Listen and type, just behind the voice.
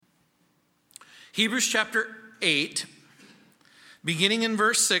Hebrews chapter 8, beginning in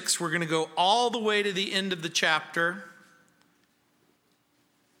verse 6, we're going to go all the way to the end of the chapter.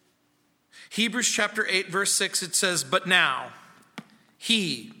 Hebrews chapter 8, verse 6, it says, "But now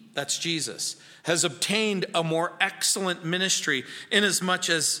he," that's Jesus, "has obtained a more excellent ministry, inasmuch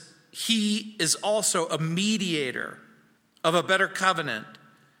as he is also a mediator of a better covenant,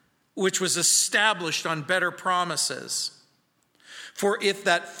 which was established on better promises. For if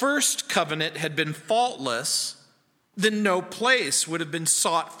that first covenant had been faultless, then no place would have been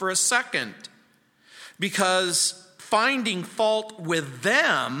sought for a second. Because finding fault with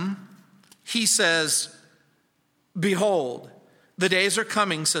them, he says, 'Behold, the days are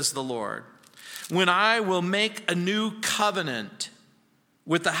coming,' says the Lord, 'when I will make a new covenant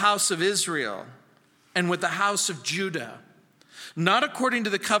with the house of Israel and with the house of Judah, not according to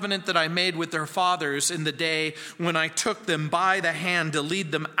the covenant that I made with their fathers in the day when I took them by the hand to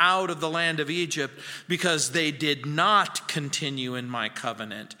lead them out of the land of Egypt, because they did not continue in my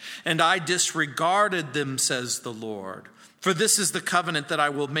covenant, and I disregarded them, says the Lord. For this is the covenant that I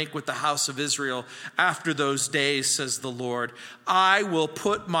will make with the house of Israel after those days, says the Lord. I will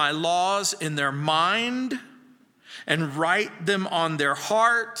put my laws in their mind and write them on their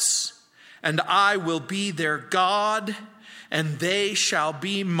hearts, and I will be their God, and they shall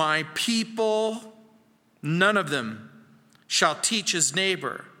be my people. None of them shall teach his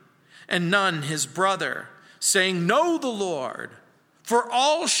neighbor, and none his brother, saying, Know the Lord. For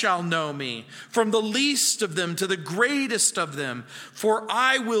all shall know me, from the least of them to the greatest of them. For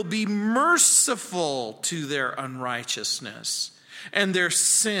I will be merciful to their unrighteousness, and their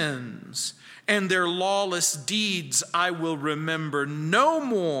sins and their lawless deeds I will remember no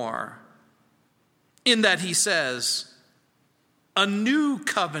more.' In that he says, a new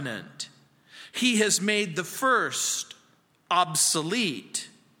covenant. He has made the first obsolete.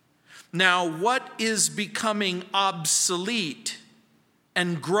 Now, what is becoming obsolete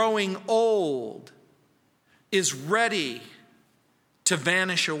and growing old is ready to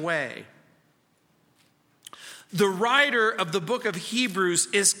vanish away." The writer of the book of Hebrews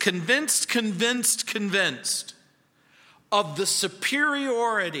is convinced of the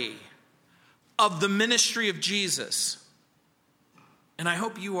superiority of the ministry of Jesus. And I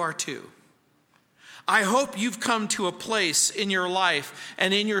hope you are too. I hope you've come to a place in your life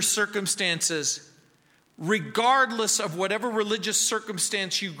and in your circumstances, regardless of whatever religious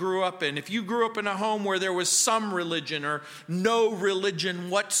circumstance you grew up in. If you grew up in a home where there was some religion or no religion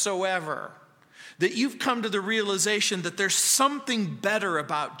whatsoever, that you've come to the realization that there's something better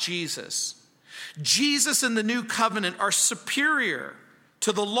about Jesus. Jesus and the new covenant are superior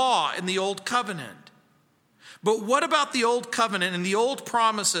to the law in the old covenant. But what about the old covenant and the old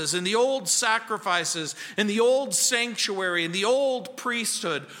promises and the old sacrifices and the old sanctuary and the old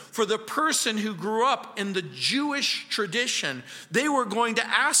priesthood? For the person who grew up in the Jewish tradition, they were going to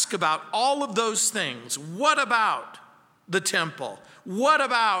ask about all of those things. What about the temple? What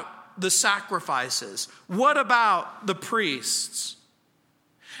about the sacrifices? What about the priests?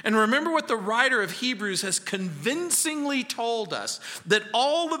 And remember what the writer of Hebrews has convincingly told us, that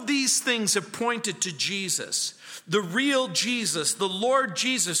all of these things have pointed to Jesus, the real Jesus, the Lord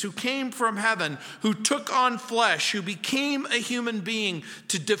Jesus, who came from heaven, who took on flesh, who became a human being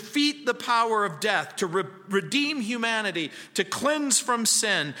to defeat the power of death, to redeem humanity, to cleanse from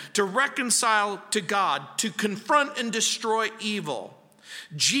sin, to reconcile to God, to confront and destroy evil.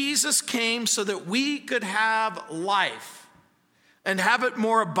 Jesus came so that we could have life and have it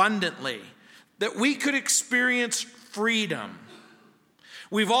more abundantly, that we could experience freedom.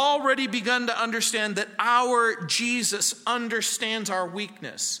 We've already begun to understand that our Jesus understands our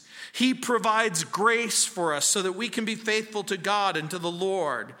weakness. He provides grace for us so that we can be faithful to God and to the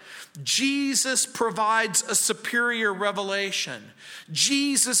Lord. Jesus provides a superior revelation.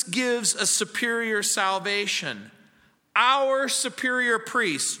 Jesus gives a superior salvation. Our superior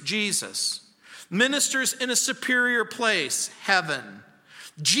priest, Jesus, ministers in a superior place, heaven.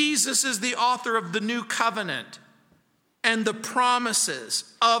 Jesus is the author of the new covenant, and the promises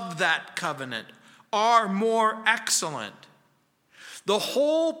of that covenant are more excellent. The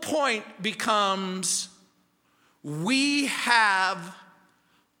whole point becomes, we have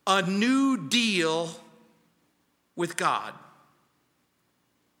a new deal with God.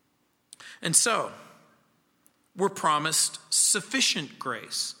 And so, we're promised sufficient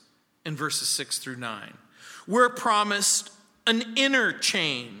grace in verses 6 through 9. We're promised an inner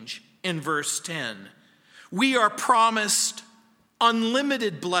change in verse 10. We are promised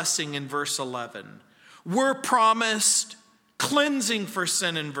unlimited blessing in verse 11. We're promised cleansing for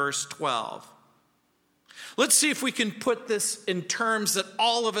sin in verse 12. Let's see if we can put this in terms that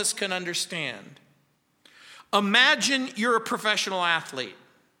all of us can understand. Imagine you're a professional athlete.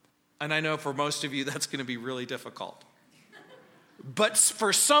 And I know for most of you that's going to be really difficult. But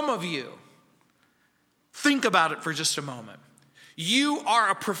for some of you, think about it for just a moment. You are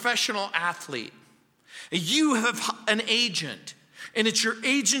a professional athlete. You have an agent, and it's your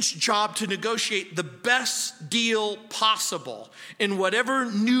agent's job to negotiate the best deal possible in whatever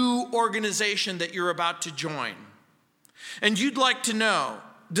new organization that you're about to join. And you'd like to know,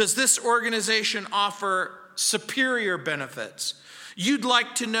 does this organization offer superior benefits? You'd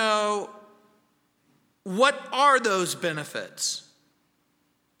like to know, what are those benefits?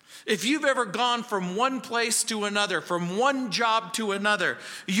 If you've ever gone from one place to another, from one job to another,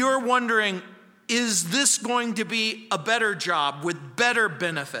 you're wondering, is this going to be a better job with better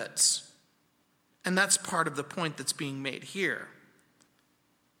benefits? And that's part of the point that's being made here.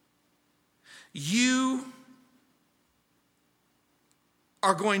 You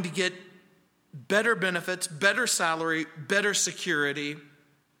are going to get better benefits, better salary, better security.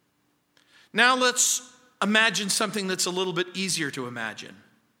 Now let's imagine something that's a little bit easier to imagine.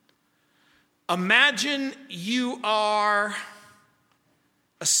 Imagine you are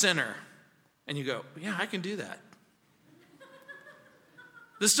a sinner. And you go, yeah, I can do that.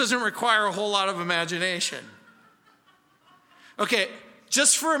 This doesn't require a whole lot of imagination. Okay,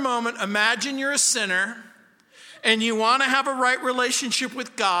 just for a moment, imagine you're a sinner and you want to have a right relationship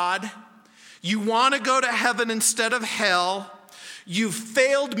with God. You want to go to heaven instead of hell. You've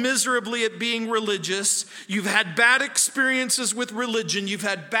failed miserably at being religious. You've had bad experiences with religion. You've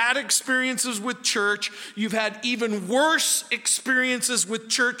had bad experiences with church. You've had even worse experiences with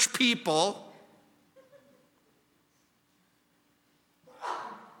church people.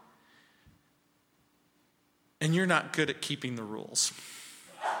 And you're not good at keeping the rules.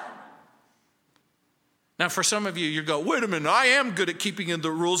 Now, for some of you, you go, wait a minute, I am good at keeping the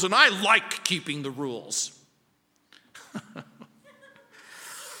rules, and I like keeping the rules.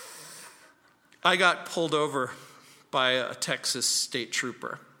 I got pulled over by a Texas state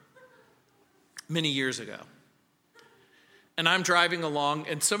trooper many years ago. And I'm driving along,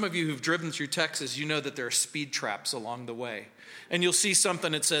 and some of you who've driven through Texas, you know that there are speed traps along the way. And you'll see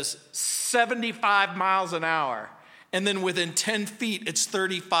something that says 75 miles an hour. And then within 10 feet, it's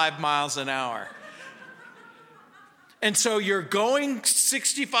 35 miles an hour. And so you're going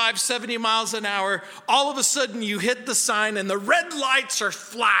 65, 70 miles an hour. All of a sudden, you hit the sign, and the red lights are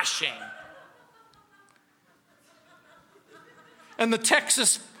flashing. And the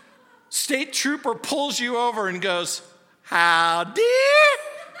Texas state trooper pulls you over and goes, howdy.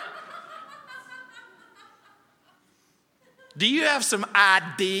 Do you have some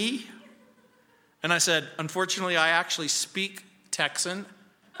ID? And I said, unfortunately, I actually speak Texan.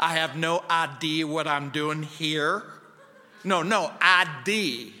 I have no idea what I'm doing here. No,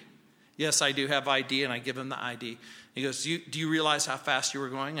 ID. Yes, I do have ID, and I give him the ID. He goes, do you realize how fast you were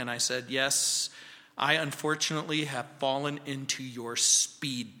going? And I said, yes, I unfortunately have fallen into your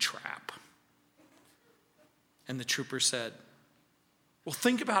speed trap. And the trooper said, well,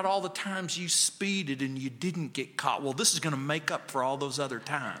 think about all the times you speeded and you didn't get caught. Well, this is going to make up for all those other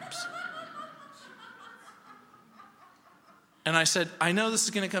times. And I said, I know this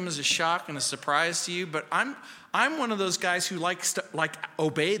is going to come as a shock and a surprise to you, but I'm one of those guys who likes to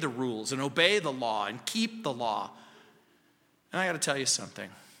obey the rules and obey the law and keep the law. And I got to tell you something.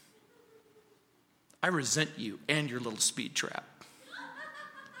 I resent you and your little speed trap.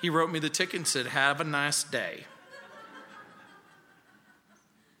 He wrote me the ticket and said, have a nice day.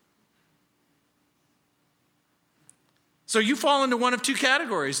 So you fall into one of two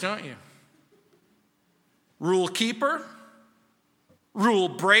categories, don't you? Rule keeper, rule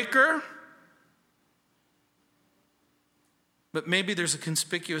breaker. But maybe there's a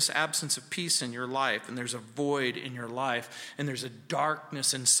conspicuous absence of peace in your life, and there's a void in your life, and there's a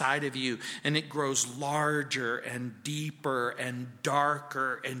darkness inside of you, and it grows larger and deeper and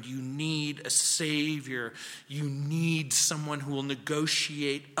darker, and you need a Savior. You need someone who will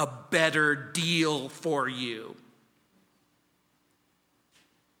negotiate a better deal for you.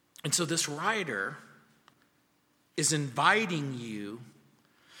 And so this writer is inviting you,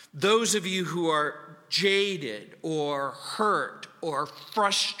 those of you who are jaded or hurt or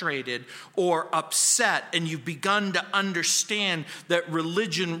frustrated or upset, and you've begun to understand that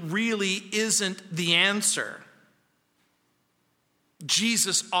religion really isn't the answer.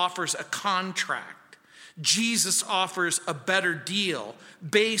 Jesus offers a contract. Jesus offers a better deal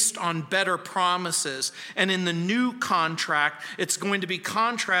based on better promises. And in the new contract, it's going to be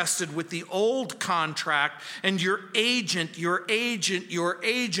contrasted with the old contract. And your agent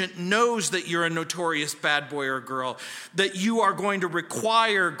knows that you're a notorious bad boy or girl, that you are going to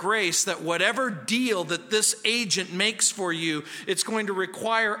require grace, that whatever deal that this agent makes for you, it's going to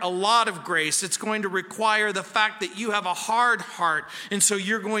require a lot of grace. It's going to require the fact that you have a hard heart, and so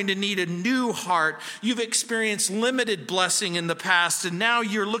you're going to need a new heart. You've experienced limited blessing in the past, and now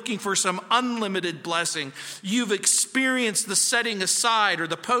you're looking for some unlimited blessing. You've experienced the setting aside or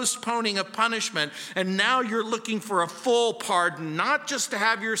the postponing of punishment, and now you're looking for a full pardon, not just to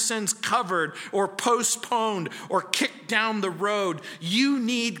have your sins covered or postponed or kicked down the road. You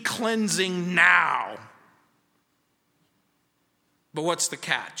need cleansing now. But what's the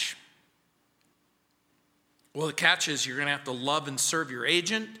catch? Well, the catch is you're going to have to love and serve your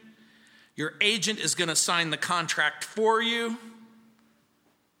agent. Your agent is going to sign the contract for you,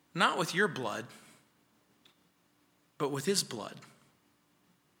 not with your blood, but with his blood.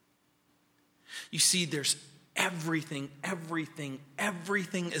 You see, there's everything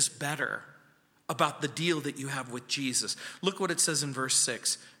is better about the deal that you have with Jesus. Look what it says in verse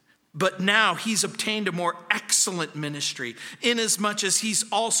 6. But now he's obtained a more excellent ministry, inasmuch as he's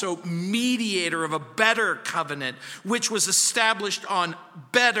also mediator of a better covenant, which was established on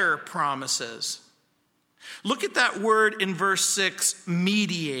better promises. Look at that word in verse 6,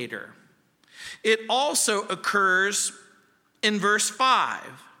 mediator. It also occurs in verse 5,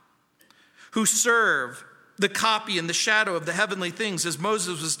 who serve the copy and the shadow of the heavenly things, as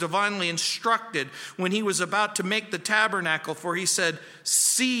Moses was divinely instructed when he was about to make the tabernacle. For he said,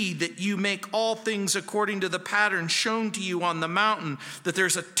 see that you make all things according to the pattern shown to you on the mountain, that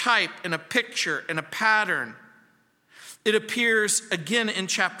there's a type and a picture and a pattern. It appears again in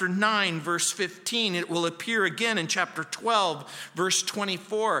chapter 9, verse 15. It will appear again in chapter 12, verse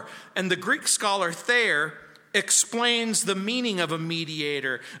 24. And the Greek scholar Thayer explains the meaning of a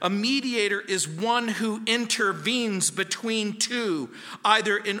mediator. A mediator is one who intervenes between two,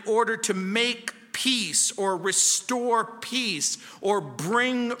 either in order to make peace or restore peace or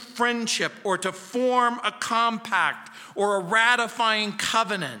bring friendship or to form a compact or a ratifying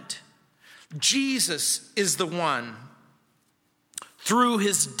covenant. Jesus is the one, through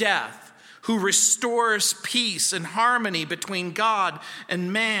his death, who restores peace and harmony between God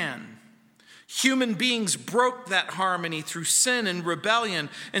and man. Human beings broke that harmony through sin and rebellion,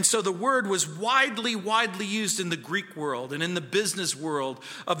 and so the word was widely used in the Greek world and in the business world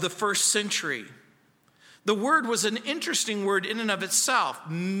of the first century. The word was an interesting word in and of itself.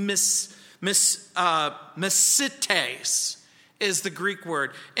 Mesites is the Greek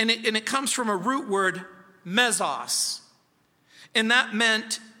word, and it comes from a root word, mesos, and that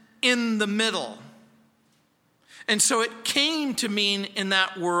meant in the middle. And so it came to mean in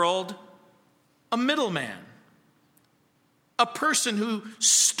that world a middleman, a person who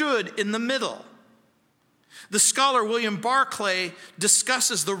stood in the middle. The scholar William Barclay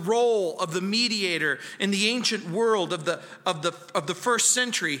discusses the role of the mediator in the ancient world of the first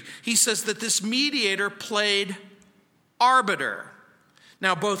century. He says that this mediator played arbiter.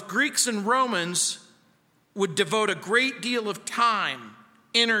 Now, both Greeks and Romans would devote a great deal of time,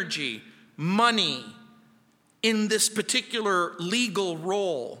 energy, money in this particular legal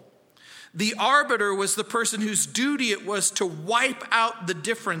role. The arbiter was the person whose duty it was to wipe out the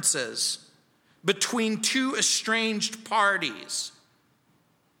differences between two estranged parties.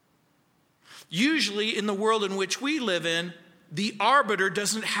 Usually in the world in which we live in, the arbiter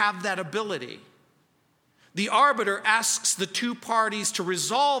doesn't have that ability. The arbiter asks the two parties to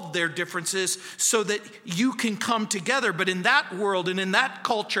resolve their differences so that you can come together. But in that world and in that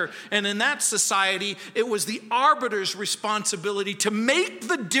culture and in that society, it was the arbiter's responsibility to make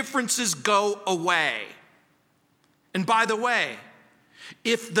the differences go away. And by the way,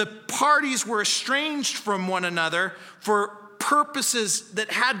 if the parties were estranged from one another for purposes that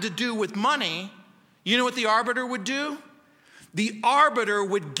had to do with money, you know what the arbiter would do? The arbiter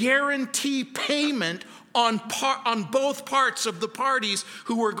would guarantee payment on both parts of the parties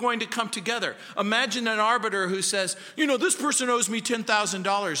who were going to come together. Imagine an arbiter who says, this person owes me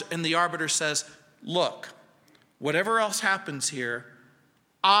 $10,000. And the arbiter says, look, whatever else happens here,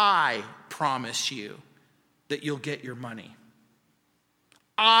 I promise you that you'll get your money.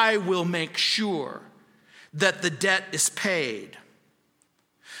 I will make sure that the debt is paid.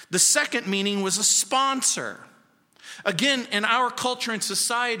 The second meaning was a sponsor. Again, in our culture and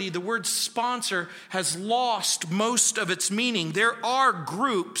society, the word sponsor has lost most of its meaning. There are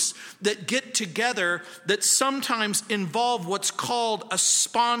groups that get together that sometimes involve what's called a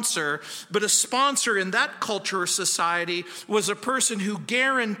sponsor, but a sponsor in that culture or society was a person who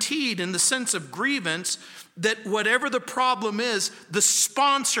guaranteed, in the sense of grievance, that whatever the problem is, the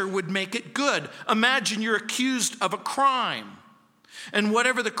sponsor would make it good. Imagine you're accused of a crime. And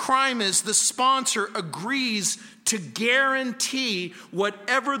whatever the crime is, the sponsor agrees to guarantee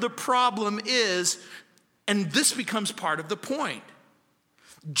whatever the problem is, and this becomes part of the point.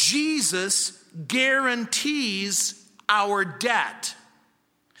 Jesus guarantees our debt.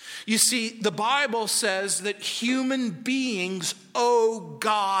 You see, the Bible says that human beings owe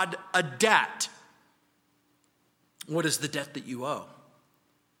God a debt. What is the debt that you owe?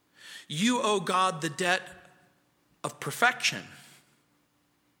 You owe God the debt of perfection.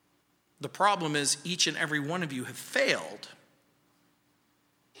 The problem is each and every one of you have failed.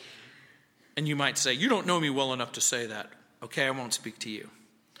 And you might say, you don't know me well enough to say that. Okay, I won't speak to you.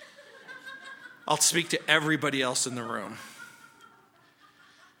 I'll speak to everybody else in the room.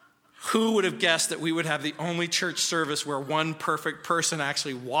 Who would have guessed that we would have the only church service where one perfect person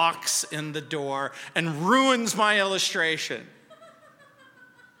actually walks in the door and ruins my illustration?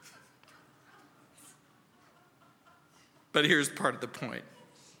 But here's part of the point.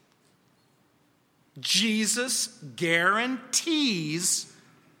 Jesus guarantees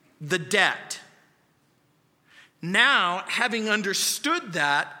the debt. Now, having understood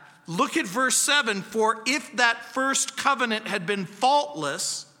that, look at verse 7. For if that first covenant had been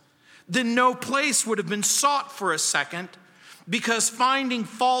faultless, then no place would have been sought for a second, because finding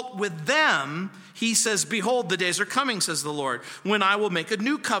fault with them, he says, behold, the days are coming, says the Lord, when I will make a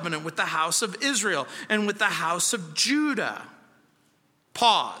new covenant with the house of Israel and with the house of Judah.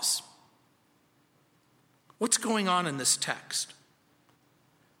 Pause. What's going on in this text?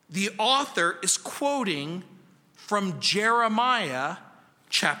 The author is quoting from Jeremiah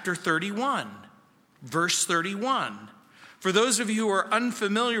chapter 31, verse 31. For those of you who are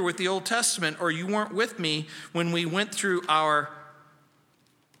unfamiliar with the Old Testament, or you weren't with me when we went through our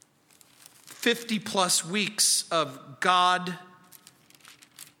 50 plus weeks of God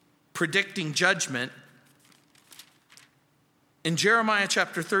predicting judgment, in Jeremiah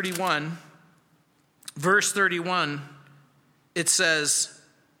chapter 31, verse 31, it says,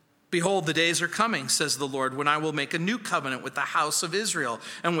 behold, the days are coming, says the Lord, when I will make a new covenant with the house of Israel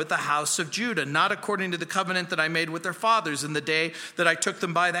and with the house of Judah, not according to the covenant that I made with their fathers in the day that I took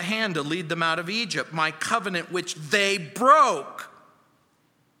them by the hand to lead them out of Egypt, my covenant which they broke,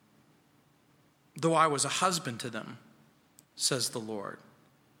 though I was a husband to them, says the Lord.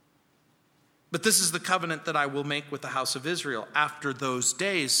 But this is the covenant that I will make with the house of Israel after those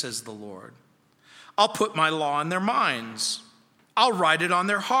days, says the Lord. I'll put my law in their minds. I'll write it on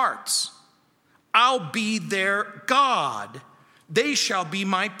their hearts. I'll be their God. They shall be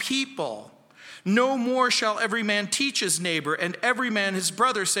my people. No more shall every man teach his neighbor and every man his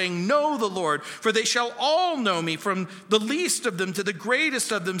brother, saying, know the Lord, for they shall all know me, from the least of them to the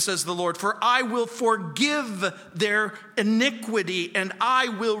greatest of them, says the Lord. For I will forgive their iniquity, and I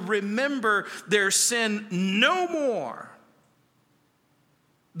will remember their sin no more.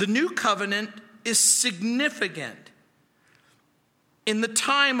 The new covenant is significant in the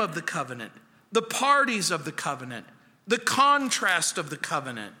time of the covenant, the parties of the covenant, the contrast of the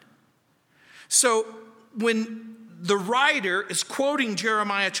covenant. So when the writer is quoting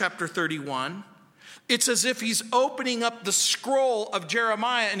Jeremiah chapter 31, it's as if he's opening up the scroll of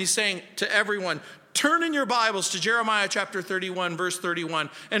Jeremiah and he's saying to everyone, turn in your Bibles to Jeremiah chapter 31, verse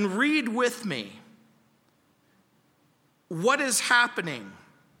 31, and read with me. What is happening?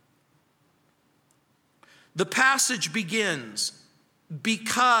 The passage begins,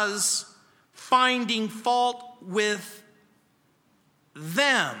 because finding fault with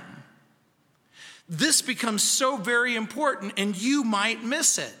them. This becomes so very important, and you might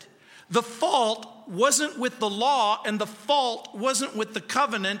miss it. The fault wasn't with the law, and the fault wasn't with the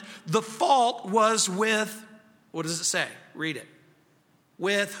covenant. The fault was with, what does it say? Read it.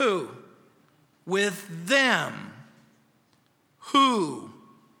 With who? With them. Who?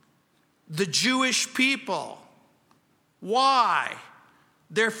 The Jewish people. Why?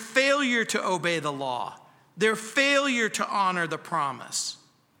 Their failure to obey the law. Their failure to honor the promise.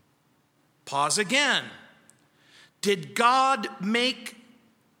 Pause again. Did God make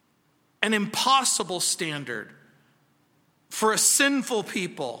an impossible standard for a sinful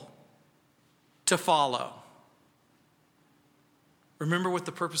people to follow? Remember what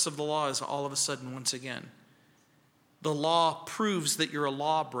the purpose of the law is all of a sudden once again. The law proves that you're a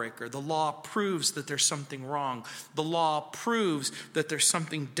lawbreaker. The law proves that there's something wrong. The law proves that there's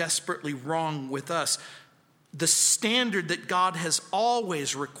something desperately wrong with us. The standard that God has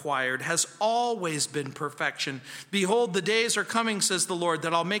always required has always been perfection. Behold, the days are coming, says the Lord,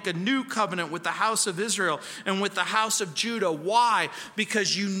 that I'll make a new covenant with the house of Israel and with the house of Judah. Why?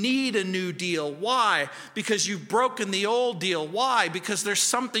 Because you need a new deal. Why? Because you've broken the old deal. Why? Because there's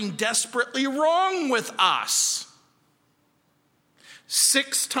something desperately wrong with us.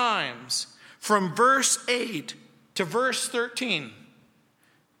 6 times from verse 8 to verse 13,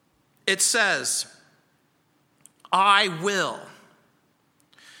 it says, I will.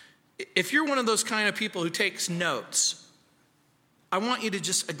 If you're one of those kind of people who takes notes, I want you to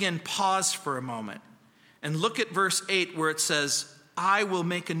just, again, pause for a moment and look at verse 8 where it says, I will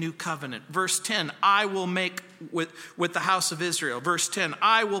make a new covenant. Verse 10, I will make with the house of Israel. Verse 10,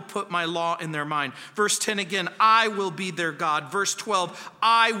 I will put my law in their mind. Verse 10 again, I will be their God. Verse 12,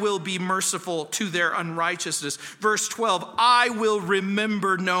 I will be merciful to their unrighteousness. Verse 12, I will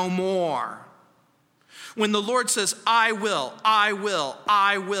remember no more. When the Lord says, I will, I will,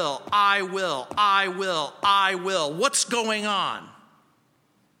 I will, I will, I will, I will, what's going on?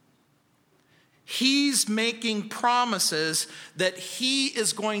 He's making promises that he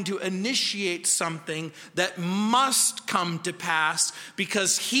is going to initiate something that must come to pass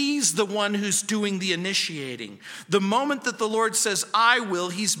because he's the one who's doing the initiating. The moment that the Lord says, I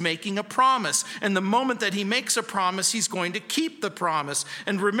will, he's making a promise. And the moment that he makes a promise, he's going to keep the promise.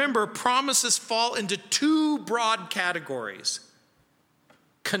 And remember, promises fall into 2 broad categories.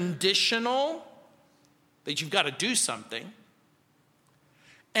 Conditional, that you've got to do something,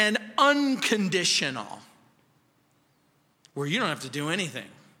 and unconditional, where you don't have to do anything.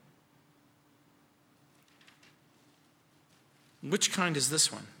 Which kind is this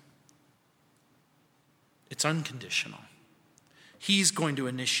one? It's unconditional. He's going to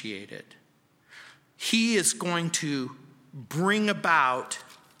initiate it. He is going to bring about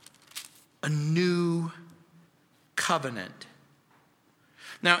a new covenant.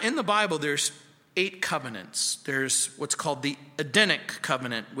 Now, in the Bible, there's 8 covenants. There's what's called the Edenic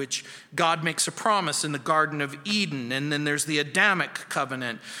covenant, which God makes a promise in the Garden of Eden. And then there's the Adamic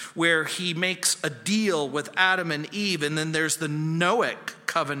covenant, where he makes a deal with Adam and Eve. And then there's the Noahic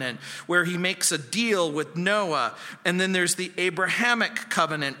covenant, where he makes a deal with Noah. And then there's the Abrahamic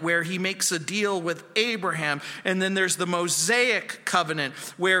covenant, where he makes a deal with Abraham. And then there's the Mosaic covenant,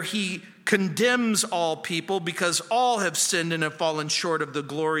 where he condemns all people because all have sinned and have fallen short of the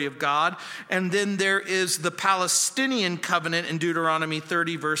glory of God. And then there is the Palestinian covenant in Deuteronomy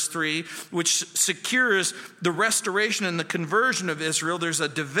 30 verse 3, which secures the restoration and the conversion of Israel. There's a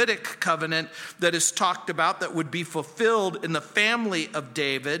Davidic covenant that is talked about that would be fulfilled in the family of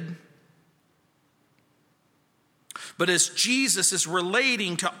David. But as Jesus is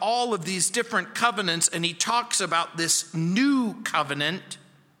relating to all of these different covenants, and he talks about this new covenant,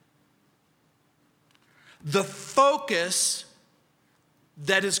 the focus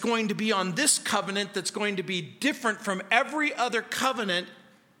that is going to be on this covenant that's going to be different from every other covenant.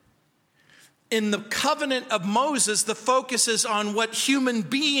 In the covenant of Moses, the focus is on what human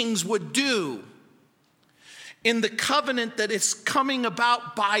beings would do. In the covenant that is coming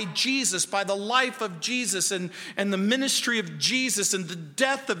about by Jesus, by the life of Jesus and the ministry of Jesus and the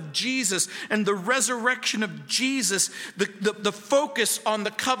death of Jesus and the resurrection of Jesus, the focus on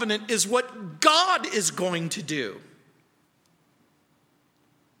the covenant is what God is going to do.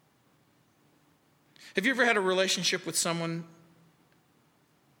 Have you ever had a relationship with someone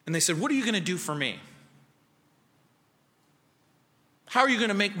and they said, what are you going to do for me? How are you going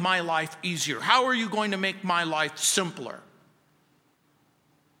to make my life easier? How are you going to make my life simpler?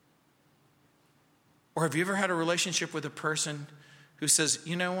 Or have you ever had a relationship with a person who says,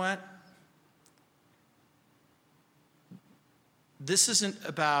 you know what? This isn't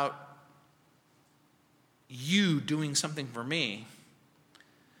about you doing something for me.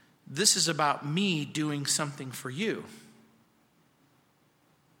 This is about me doing something for you.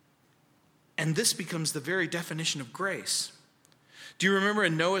 And this becomes the very definition of grace. Do you remember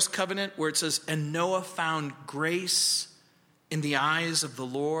in Noah's covenant where it says, and Noah found grace in the eyes of the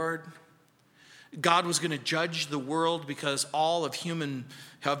Lord? God was going to judge the world because all of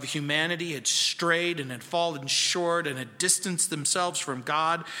humanity had strayed and had fallen short and had distanced themselves from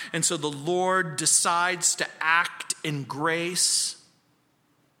God. And so the Lord decides to act in grace.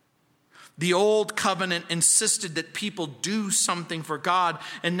 The old covenant insisted that people do something for God.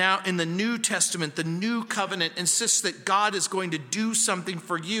 And now in the New Testament, the new covenant insists that God is going to do something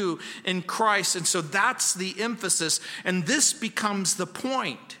for you in Christ. And so that's the emphasis. And this becomes the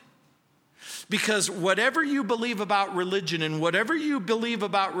point. Because whatever you believe about religion and whatever you believe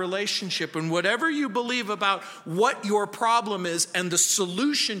about relationship and whatever you believe about what your problem is and the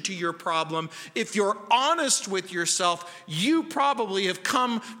solution to your problem, if you're honest with yourself, you probably have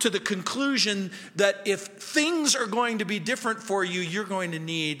come to the conclusion that if things are going to be different for you, you're going to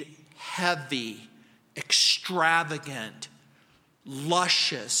need heavy, extravagant,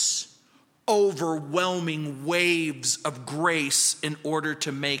 luscious, overwhelming waves of grace in order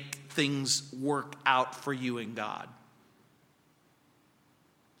to make things work out for you and God.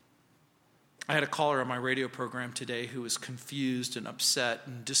 I had a caller on my radio program today who was confused and upset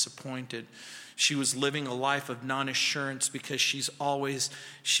and disappointed. She was living a life of non-assurance because she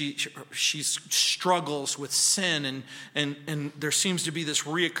struggles with sin, and there seems to be this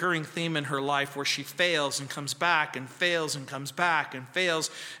reoccurring theme in her life where she fails and comes back and fails and comes back and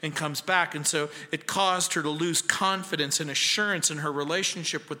fails and comes back. And so it caused her to lose confidence and assurance in her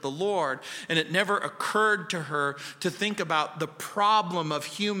relationship with the Lord. And it never occurred to her to think about the problem of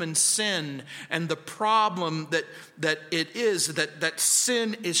human sin and the problem that it is that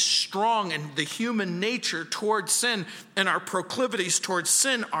sin is strong, and the human nature towards sin and our proclivities towards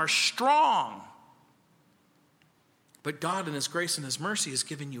sin are strong. But God in his grace and his mercy has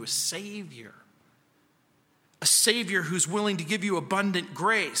given you a Savior who's willing to give you abundant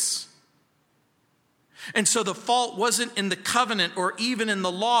grace. And so the fault wasn't in the covenant or even in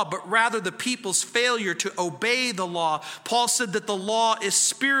the law, but rather the people's failure to obey the law. Paul said that the law is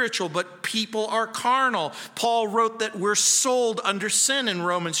spiritual, but people are carnal. Paul wrote that we're sold under sin in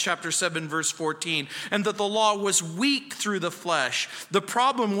Romans chapter 7, verse 14, and that the law was weak through the flesh. The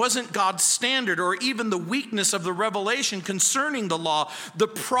problem wasn't God's standard or even the weakness of the revelation concerning the law. The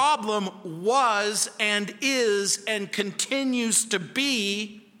problem was and is and continues to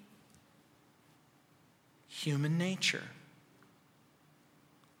be human nature,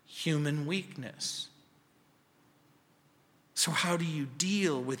 human weakness. So how do you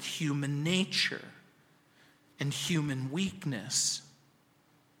deal with human nature and human weakness?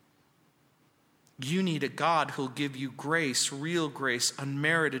 You need a God who'll give you grace, real grace,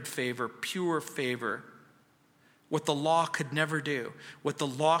 unmerited favor, pure favor. What the law could never do. What the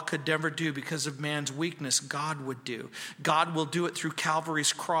law could never do because of man's weakness, God would do. God will do it through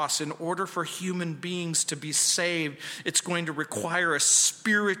Calvary's cross. In order for human beings to be saved, it's going to require a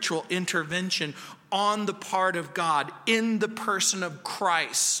spiritual intervention on the part of God in the person of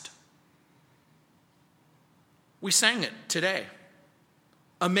Christ. We sang it today.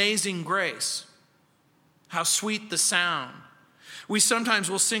 Amazing grace. How sweet the sound. We sometimes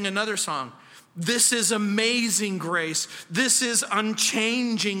will sing another song. This is amazing grace. This is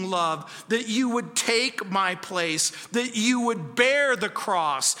unchanging love, that you would take my place, that you would bear the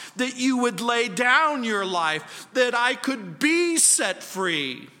cross, that you would lay down your life, that I could be set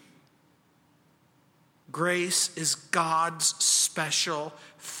free. Grace is God's special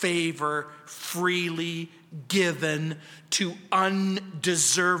favor freely given to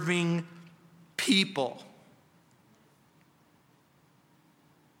undeserving people.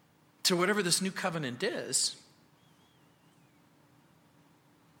 So whatever this new covenant is,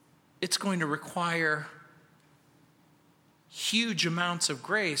 it's going to require huge amounts of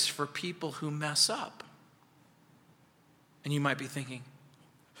grace for people who mess up. And you might be thinking,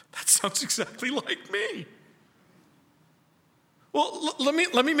 that sounds exactly like me. Well,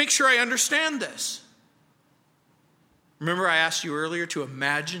 let me make sure I understand this. Remember I asked you earlier to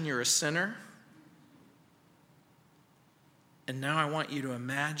imagine you're a sinner? And now I want you to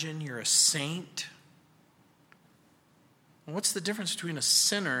imagine you're a saint. What's the difference between a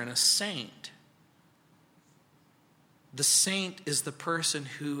sinner and a saint? The saint is the person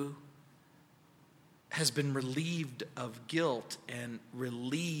who has been relieved of guilt and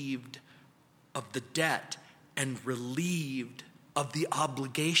relieved of the debt and relieved of the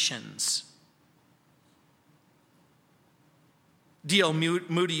obligations. D.L.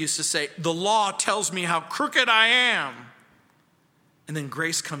 Moody used to say, the law tells me how crooked I am. And then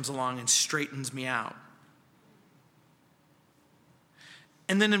grace comes along and straightens me out.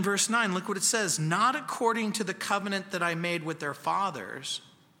 And then in verse 9, look what it says. Not according to the covenant that I made with their fathers.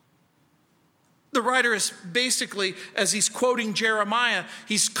 The writer is basically, as he's quoting Jeremiah,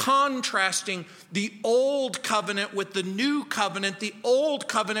 he's contrasting the old covenant with the new covenant. The old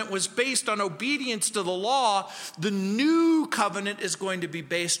covenant was based on obedience to the law. The new covenant is going to be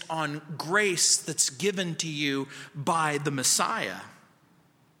based on grace that's given to you by the Messiah.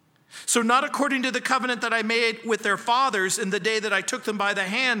 So not according to the covenant that I made with their fathers in the day that I took them by the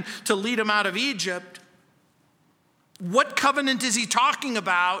hand to lead them out of Egypt. What covenant is he talking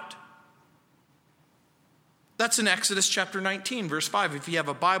about? That's in Exodus chapter 19, verse 5. If you have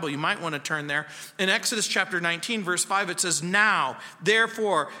a Bible, you might want to turn there. In Exodus chapter 19, verse 5, it says, "Now,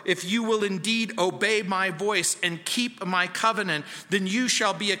 therefore, if you will indeed obey my voice and keep my covenant, then you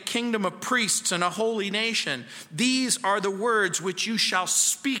shall be a kingdom of priests and a holy nation. These are the words which you shall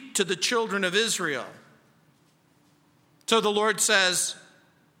speak to the children of Israel." So the Lord says,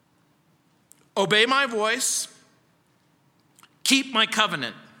 obey my voice, keep my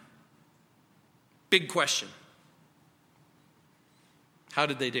covenant. Big question. How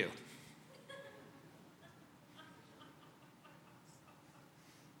did they do?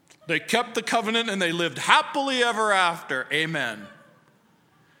 They kept the covenant and they lived happily ever after. Amen.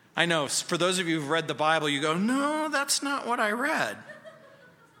 I know, for those of you who've read the Bible, you go, no, that's not what I read.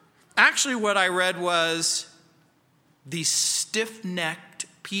 Actually, what I read was these stiff-necked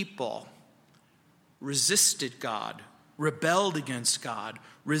people resisted God, rebelled against God,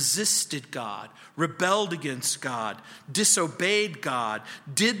 resisted God, rebelled against God, disobeyed God.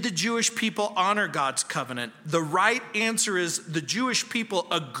 Did the Jewish people honor God's covenant? The right answer is the Jewish people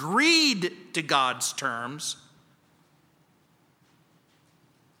agreed to God's terms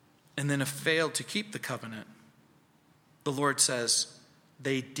and then have failed to keep the covenant. The Lord says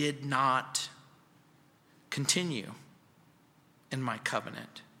they did not continue in my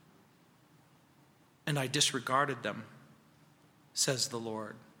covenant, and I disregarded them, says the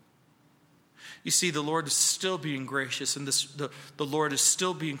Lord. You see, the Lord is still being gracious, and the Lord is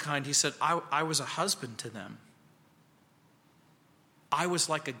still being kind. He said, I was a husband to them. I was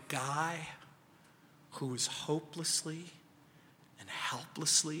like a guy who was hopelessly and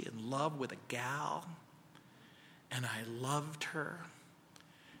helplessly in love with a gal, and I loved her,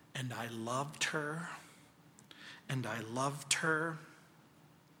 and I loved her, and I loved her.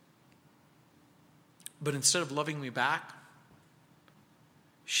 But instead of loving me back,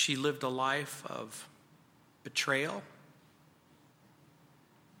 she lived a life of betrayal,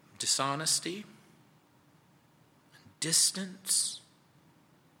 dishonesty, distance.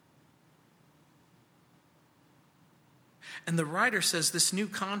 And the writer says this new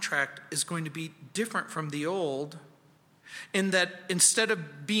contract is going to be different from the old, in that instead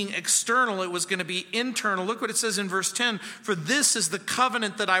of being external, it was going to be internal. Look what it says in verse 10. "For this is the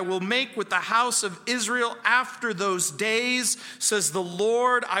covenant that I will make with the house of Israel after those days, says the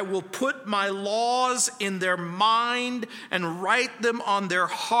Lord. I will put my laws in their mind and write them on their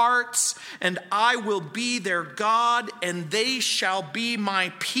hearts, and I will be their God, and they shall be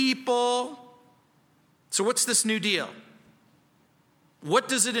my people." So what's this new deal? What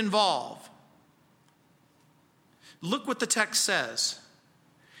does it involve? Look what the text says.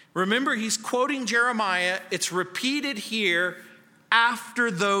 Remember, he's quoting Jeremiah. It's repeated here, after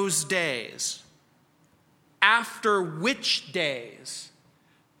those days. After which days?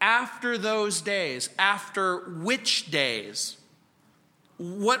 After those days. After which days?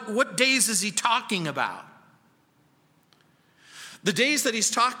 What days is he talking about? The days that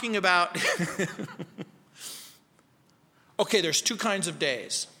he's talking about, okay, there's two kinds of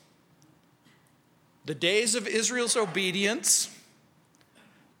days. The days of Israel's obedience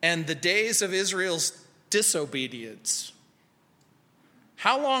and the days of Israel's disobedience.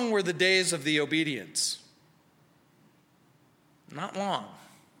 How long were the days of the obedience? Not long.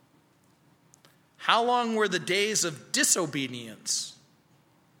 How long were the days of disobedience?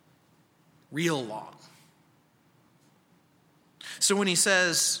 Real long. So when he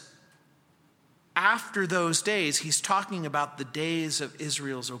says, after those days, he's talking about the days of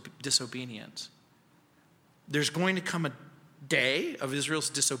Israel's disobedience. There's going to come a day of Israel's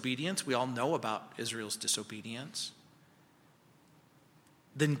disobedience. We all know about Israel's disobedience.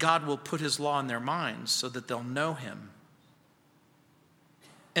 Then God will put his law in their minds so that they'll know him.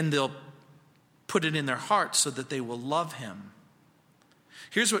 And they'll put it in their hearts so that they will love him.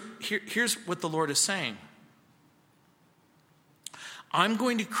 Here's what the Lord is saying. I'm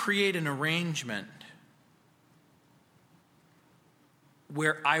going to create an arrangement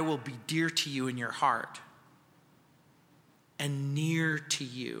where I will be dear to you in your heart and near to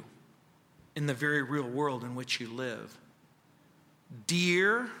you in the very real world in which you live.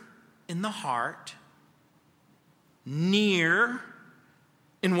 Dear in the heart, near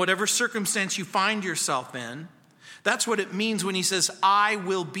in whatever circumstance you find yourself in. That's what it means when he says, I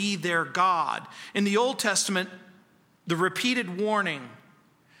will be their God. In the Old Testament, the repeated warning,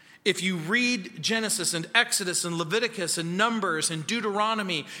 if you read Genesis and Exodus and Leviticus and Numbers and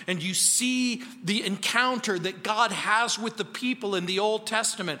Deuteronomy, and you see the encounter that God has with the people in the Old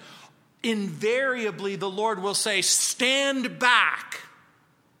Testament, invariably the Lord will say, stand back,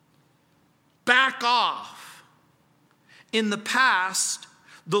 back off. In the past,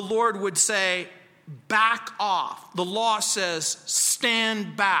 the Lord would say, back off. The law says,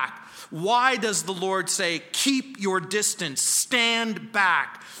 stand back. Why does the Lord say, keep your distance, stand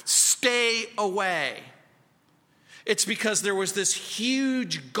back, stay away? It's because there was this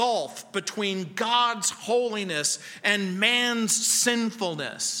huge gulf between God's holiness and man's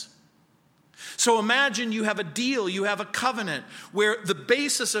sinfulness. So imagine you have a deal, you have a covenant, where the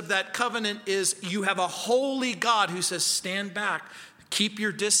basis of that covenant is you have a holy God who says, stand back, keep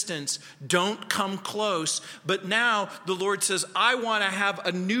your distance, don't come close. But now the Lord says, I want to have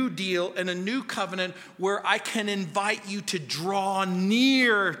a new deal and a new covenant where I can invite you to draw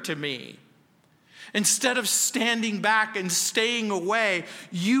near to me. Instead of standing back and staying away,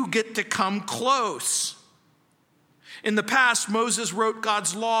 you get to come close. In the past, Moses wrote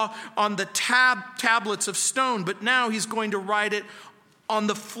God's law on the tablets of stone, but now he's going to write it on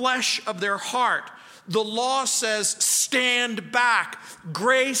the flesh of their heart. The law says, stand back.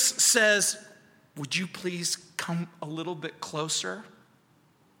 Grace says, would you please come a little bit closer?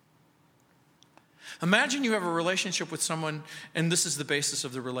 Imagine you have a relationship with someone, and this is the basis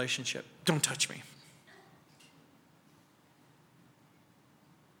of the relationship. Don't touch me.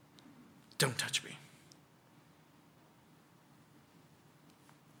 Don't touch me.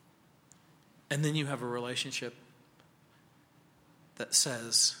 And then you have a relationship that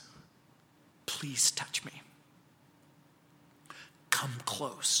says, please touch me. Come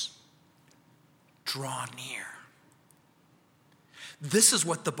close. Draw near. This is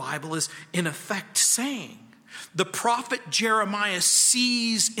what the Bible is in effect saying. The prophet Jeremiah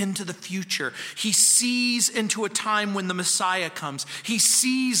sees into the future. He sees into a time when the Messiah comes. He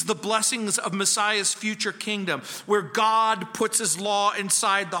sees the blessings of Messiah's future kingdom, where God puts his law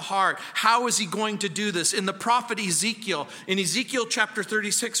inside the heart. How is he going to do this? In the prophet Ezekiel, in Ezekiel chapter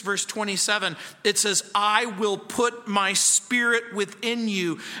 36, verse 27, it says, I will put my spirit within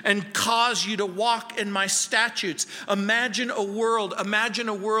you and cause you to walk in my statutes. Imagine a world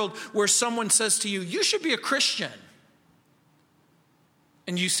where someone says to you, you should be a Christian.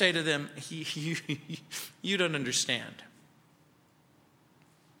 And you say to them, you don't understand.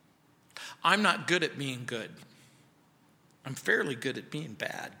 I'm not good at being good. I'm fairly good at being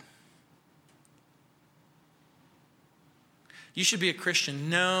bad. You should be a Christian.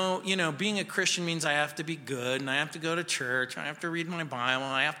 No, being a Christian means I have to be good, and I have to go to church, I have to read my Bible,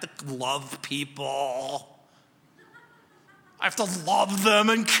 I have to love people. I have to love them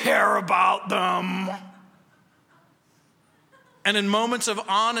and care about them. And in moments of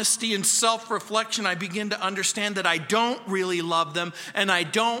honesty and self-reflection, I begin to understand that I don't really love them and I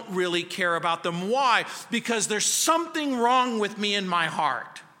don't really care about them. Why? Because there's something wrong with me in my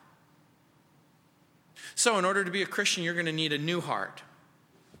heart. So in order to be a Christian, you're going to need a new heart.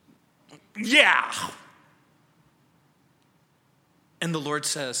 Yeah. And the Lord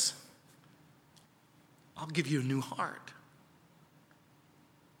says, I'll give you a new heart.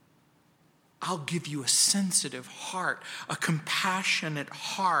 I'll give you a sensitive heart, a compassionate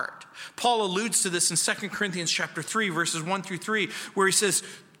heart. Paul alludes to this in 2 Corinthians chapter 3, verses 1 through 3, where he says,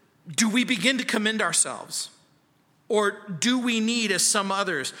 do we begin to commend ourselves? Or do we need, as some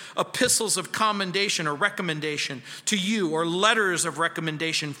others, epistles of commendation or recommendation to you, or letters of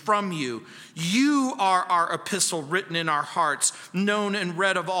recommendation from you? You are our epistle written in our hearts, known and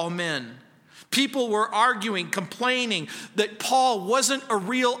read of all men. People were arguing, complaining that Paul wasn't a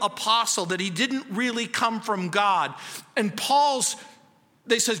real apostle, that he didn't really come from God. And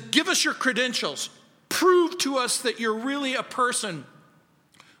they says, give us your credentials. Prove to us that you're really a person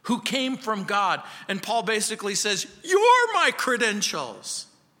who came from God. And Paul basically says, you're my credentials.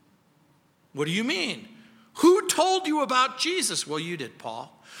 What do you mean? Who told you about Jesus? Well, you did,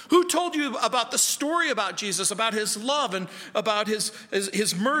 Paul. Who told you about the story about Jesus, about his love and about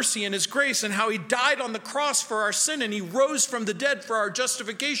his mercy and his grace, and how he died on the cross for our sin and he rose from the dead for our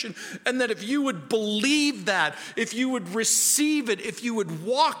justification? And that if you would believe that, if you would receive it, if you would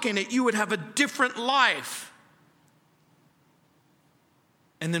walk in it, you would have a different life.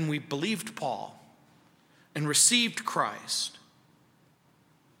 And then we believed Paul and received Christ.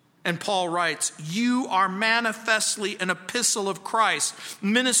 And Paul writes, you are manifestly an epistle of Christ,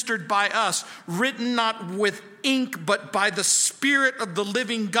 ministered by us, written not with ink, but by the Spirit of the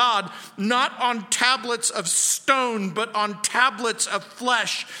living God, not on tablets of stone, but on tablets of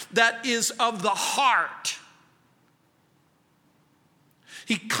flesh, that is of the heart.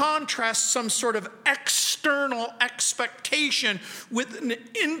 He contrasts some sort of external expectation with an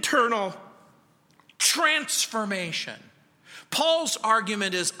internal transformation. Paul's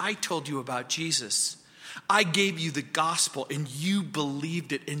argument is, I told you about Jesus. I gave you the gospel and you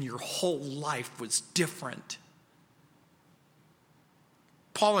believed it and your whole life was different.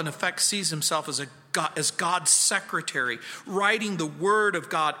 Paul, in effect, sees himself as God's secretary, writing the word of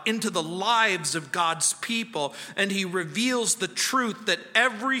God into the lives of God's people. And he reveals the truth that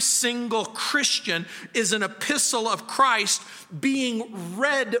every single Christian is an epistle of Christ being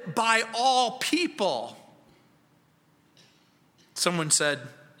read by all people. Someone said,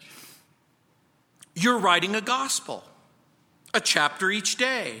 "You're writing a gospel, a chapter each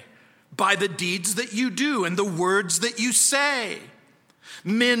day, by the deeds that you do and the words that you say.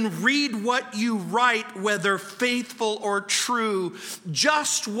 Men read what you write, whether faithful or true,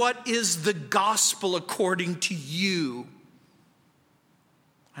 just what is the gospel according to you."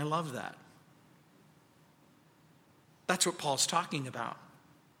 I love that. That's what Paul's talking about.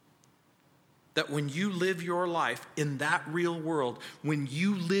 That when you live your life in that real world, when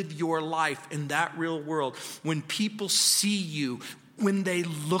people see you, when they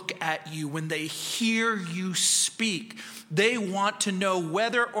look at you, when they hear you speak, they want to know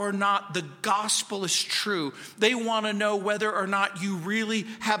whether or not the gospel is true. They want to know whether or not you really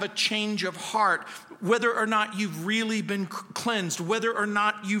have a change of heart, whether or not you've really been cleansed, whether or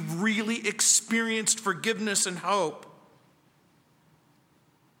not you've really experienced forgiveness and hope.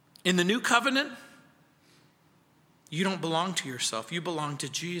 In the new covenant, you don't belong to yourself. You belong to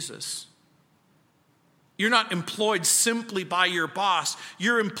Jesus. You're not employed simply by your boss.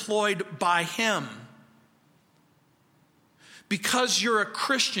 You're employed by him. Because you're a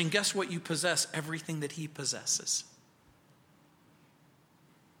Christian, guess what you possess? Everything that he possesses.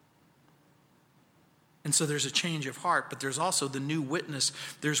 And so there's a change of heart, but there's also the new witness.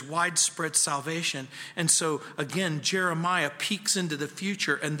 There's widespread salvation. And so, again, Jeremiah peeks into the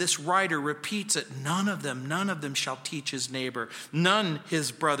future, and this writer repeats it. None of them shall teach his neighbor, none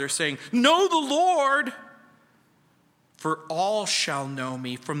his brother, saying, "Know the Lord." For all shall know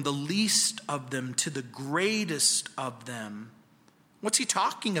me, from the least of them to the greatest of them. What's he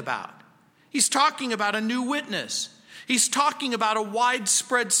talking about? He's talking about a new witness. He's talking about a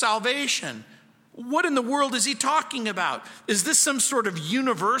widespread salvation. What in the world is he talking about? Is this some sort of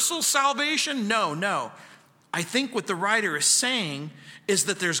universal salvation? No. I think what the writer is saying is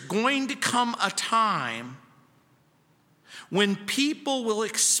that there's going to come a time when people will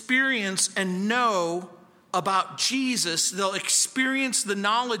experience and know about Jesus. They'll experience the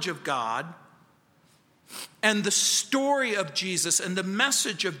knowledge of God and the story of Jesus and the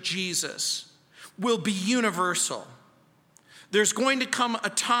message of Jesus will be universal. There's going to come a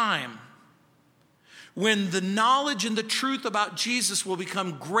time when the knowledge and the truth about Jesus will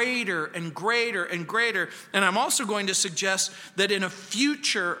become greater and greater and greater. And I'm also going to suggest that in a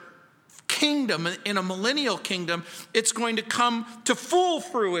future kingdom, in a millennial kingdom, it's going to come to full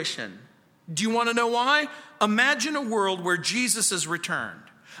fruition. Do you want to know why? Imagine a world where Jesus is returned.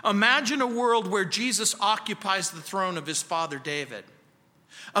 Imagine a world where Jesus occupies the throne of his father David.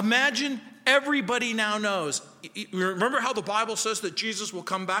 Imagine everybody now knows. Remember how the Bible says that Jesus will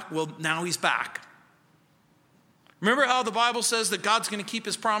come back? Well, now he's back. Remember how the Bible says that God's going to keep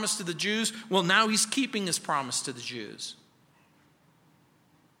his promise to the Jews? Well, now he's keeping his promise to the Jews.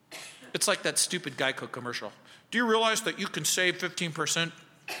 It's like that stupid Geico commercial. Do you realize that you can save 15%?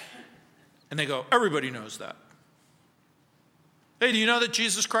 And they go, everybody knows that. Hey, do you know that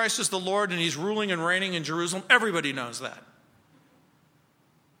Jesus Christ is the Lord and he's ruling and reigning in Jerusalem? Everybody knows that.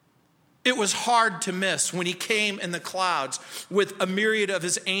 It was hard to miss when he came in the clouds with a myriad of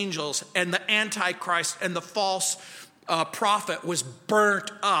his angels and the Antichrist and the false prophet was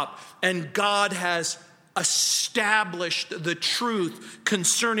burnt up. And God has established the truth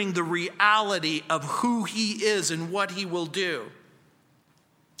concerning the reality of who he is and what he will do.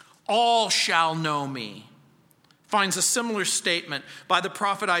 All shall know me. Finds a similar statement by the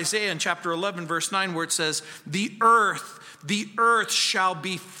prophet Isaiah in chapter 11, verse 9, where it says, the earth shall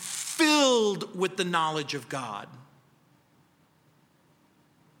be filled with the knowledge of God.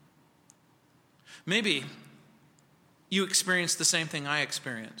 Maybe you experienced the same thing I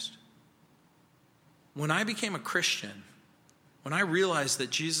experienced. When I became a Christian, when I realized that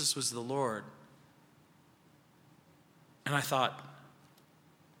Jesus was the Lord, and I thought,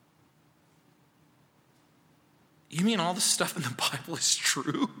 you mean all the stuff in the Bible is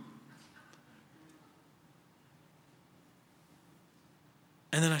true?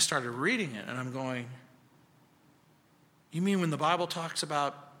 And then I started reading it, and I'm going, you mean when the Bible talks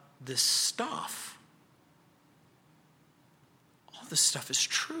about this stuff, all this stuff is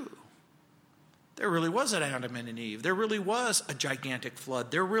true? There really was an Adam and an Eve. There really was a gigantic flood.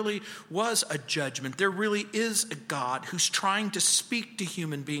 There really was a judgment. There really is a God who's trying to speak to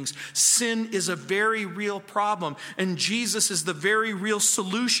human beings. Sin is a very real problem, and Jesus is the very real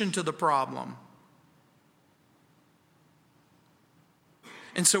solution to the problem.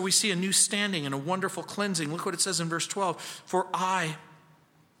 And so we see a new standing and a wonderful cleansing. Look what it says in verse 12. For I'll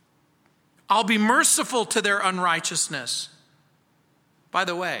be merciful to their unrighteousness. By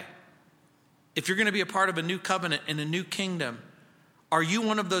the way, if you're going to be a part of a new covenant and a new kingdom, are you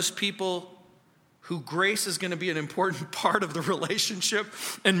one of those people who grace is going to be an important part of the relationship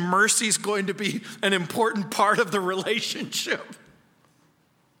and mercy is going to be an important part of the relationship?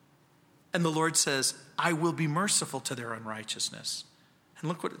 And the Lord says, I will be merciful to their unrighteousness. And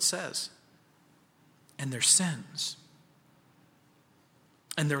look what it says. And their sins.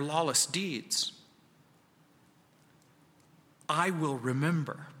 And their lawless deeds. I will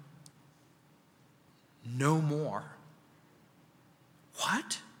remember no more.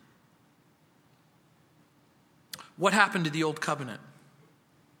 What? What happened to the old covenant?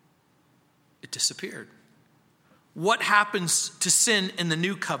 It disappeared. What happens to sin in the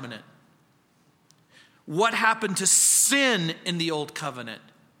new covenant? What happened to sin in the old covenant?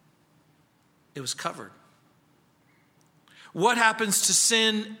 It was covered. What happens to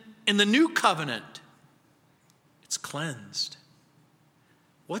sin in the new covenant? It's cleansed.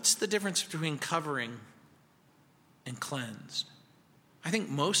 What's the difference between covering and cleansed? I think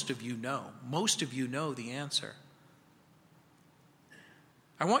most of you know. Most of you know the answer.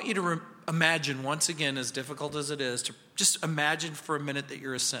 I want you to imagine, once again, as difficult as it is, to just imagine for a minute that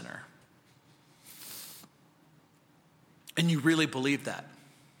you're a sinner. And you really believe that.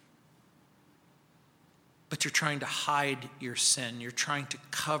 But you're trying to hide your sin. You're trying to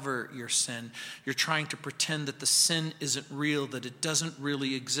cover your sin. You're trying to pretend that the sin isn't real, that it doesn't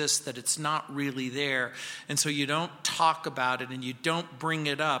really exist, that it's not really there. And so you don't talk about it and you don't bring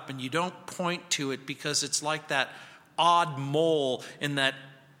it up and you don't point to it because it's like that odd mole in that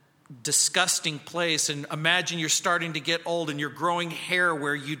disgusting place. And imagine you're starting to get old and you're growing hair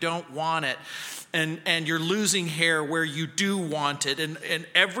where you don't want it. And you're losing hair where you do want it. And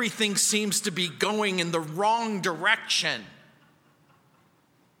everything seems to be going in the wrong direction.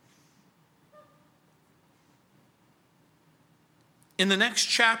 In the next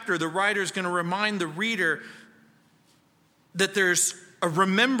chapter, the writer is going to remind the reader that there's a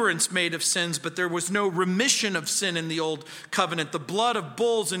remembrance made of sins, but there was no remission of sin in the old covenant. The blood of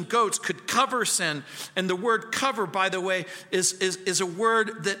bulls and goats could cover sin. And the word cover, by the way, is a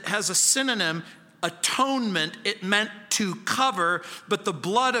word that has a synonym, atonement. It meant to cover, but the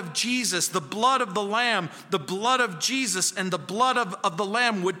blood of Jesus, the blood of the Lamb, the blood of Jesus and the blood of the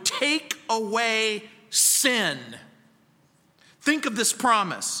Lamb would take away sin. Think of this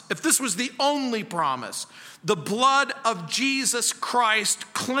promise. If this was the only promise, the blood of Jesus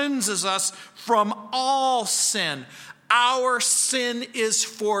Christ cleanses us from all sin. Our sin is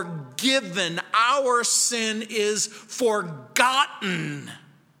forgiven. Our sin is forgotten.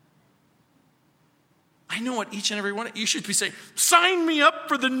 I know what each and every one of you should be saying. Sign me up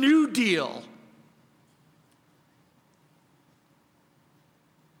for the new deal.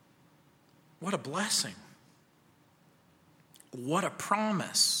 What a blessing. What a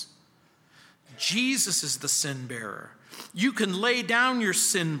promise. Jesus is the sin bearer. You can lay down your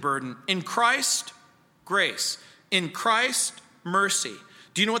sin burden. In Christ, grace. In Christ, mercy.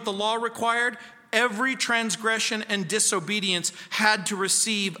 Do you know what the law required? Every transgression and disobedience had to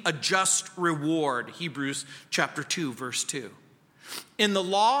receive a just reward. Hebrews chapter 2, verse 2. In the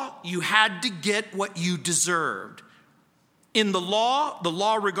law, you had to get what you deserved. In the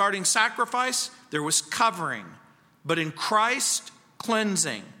law regarding sacrifice, there was covering. But in Christ,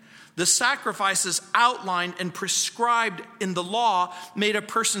 cleansing. The sacrifices outlined and prescribed in the law made a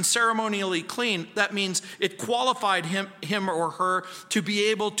person ceremonially clean. That means it qualified him or her to be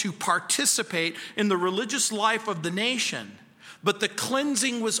able to participate in the religious life of the nation. But the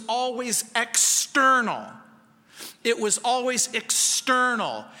cleansing was always external. It was always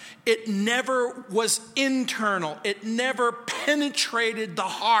external. It never was internal. It never penetrated the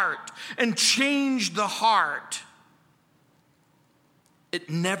heart and changed the heart. It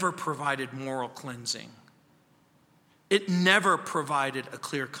never provided moral cleansing. It never provided a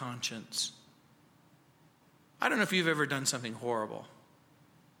clear conscience. I don't know if you've ever done something horrible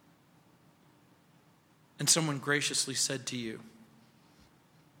and someone graciously said to you,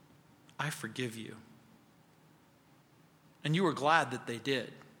 I forgive you. And you were glad that they did.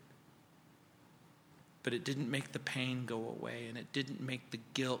 But it didn't make the pain go away, and it didn't make the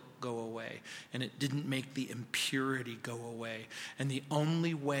guilt go away, and it didn't make the impurity go away. And the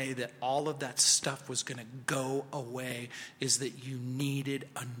only way that all of that stuff was going to go away is that you needed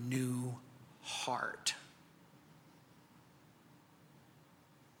a new heart.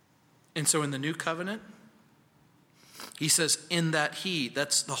 And so in the new covenant, He says, in that he,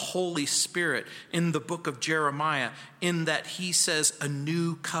 that's the Holy Spirit in the book of Jeremiah, in that he says a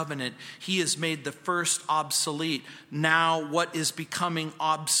new covenant. He has made the first obsolete. Now what is becoming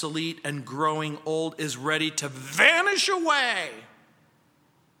obsolete and growing old is ready to vanish away.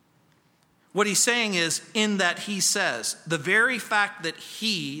 What he's saying is, in that he says, the very fact that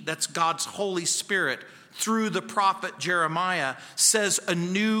he, that's God's Holy Spirit, through the prophet Jeremiah, says a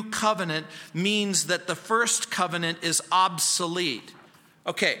new covenant means that the first covenant is obsolete.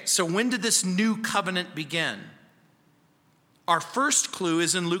 Okay, so when did this new covenant begin? Our first clue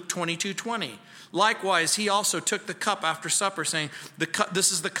is in Luke 22:20. Likewise, he also took the cup after supper, saying, this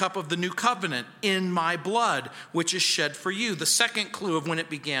is the cup of the new covenant in my blood, which is shed for you. The second clue of when it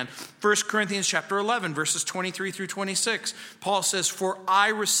began, 1 Corinthians chapter 11, verses 23 through 26. Paul says, for I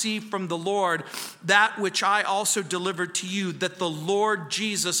received from the Lord that which I also delivered to you, that the Lord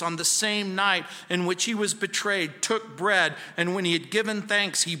Jesus, on the same night in which he was betrayed, took bread, and when he had given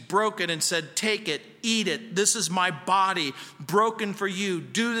thanks, he broke it and said, take it, eat it. This is my body broken for you.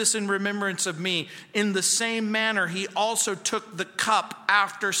 Do this in remembrance of me. In the same manner, he also took the cup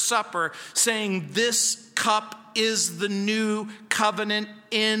after supper, saying, this cup is the new covenant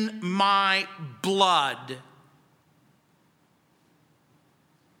in my blood.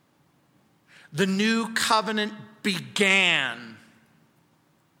 The new covenant began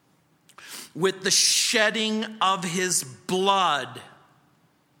with the shedding of his blood.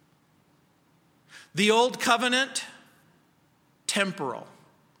 The old covenant, temporal.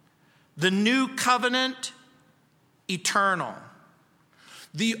 The new covenant, eternal.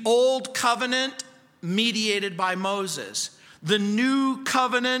 The old covenant, mediated by Moses. The new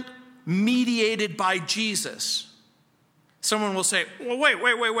covenant, mediated by Jesus. Someone will say, well,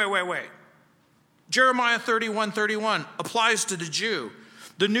 wait. Jeremiah 31:31 applies to the Jew.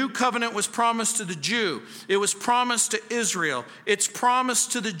 The new covenant was promised to the Jew. It was promised to Israel. It's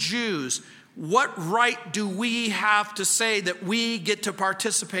promised to the Jews. What right do we have to say that we get to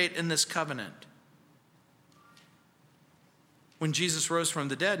participate in this covenant? When Jesus rose from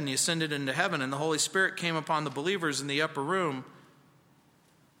the dead and he ascended into heaven and the Holy Spirit came upon the believers in the upper room,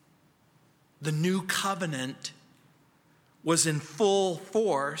 the new covenant was in full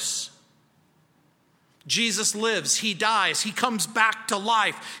force. Jesus lives, he dies, he comes back to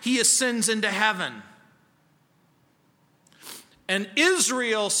life, he ascends into heaven. And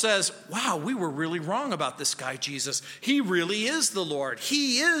Israel says, wow, we were really wrong about this guy, Jesus. He really is the Lord.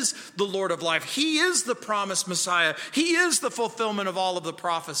 He is the Lord of life. He is the promised Messiah. He is the fulfillment of all of the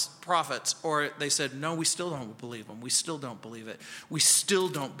prophets. Or they said, no, we still don't believe him. We still don't believe it. We still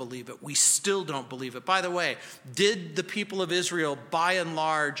don't believe it. We still don't believe it. By the way, did the people of Israel, by and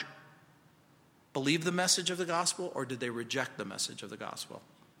large, believe the message of the gospel, or did they reject the message of the gospel?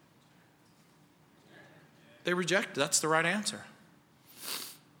 They rejected. That's the right answer.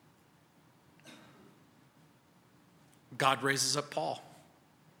 God raises up Paul.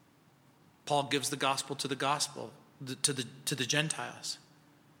 Paul gives the gospel to the Gentiles.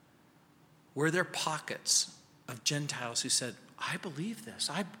 Were there pockets of Gentiles who said, I believe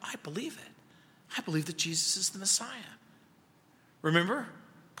this. I believe it. I believe that Jesus is the Messiah. Remember?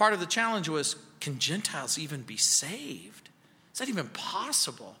 Part of the challenge was, can Gentiles even be saved? Is that even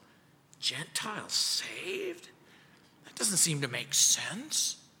possible? Gentiles saved? That doesn't seem to make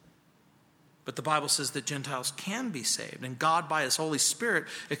sense. But the Bible says that Gentiles can be saved. And God, by his Holy Spirit,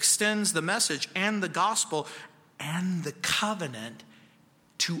 extends the message and the gospel and the covenant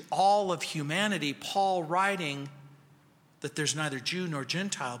to all of humanity. Paul writing that there's neither Jew nor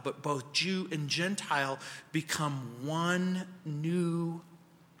Gentile, but both Jew and Gentile become one new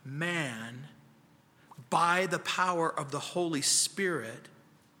man by the power of the Holy Spirit.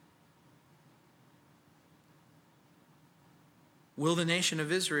 Will the nation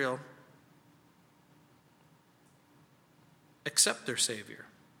of Israel accept their Savior?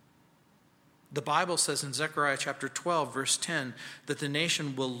 The Bible says in Zechariah chapter 12, verse 10, that the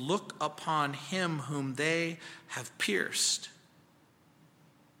nation will look upon him whom they have pierced,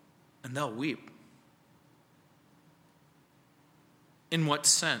 and they'll weep. In what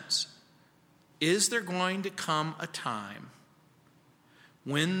sense? Is there going to come a time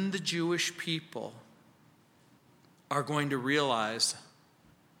when the Jewish people are going to realize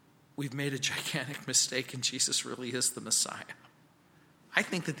we've made a gigantic mistake and Jesus really is the Messiah? I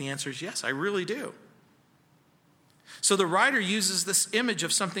think that the answer is yes, I really do. So the writer uses this image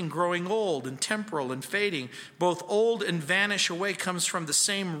of something growing old and temporal and fading. Both old and vanish away comes from the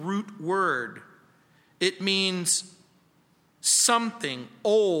same root word. It means something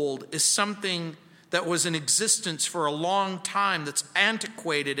old is something that was in existence for a long time, that's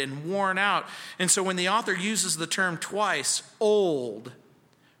antiquated and worn out. And so when the author uses the term twice, old,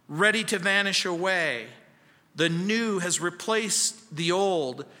 ready to vanish away, the new has replaced the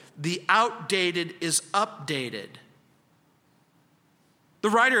old, the outdated is updated. The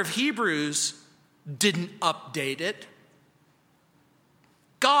writer of Hebrews didn't update it.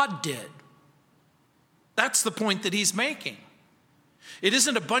 God did. That's the point that he's making. It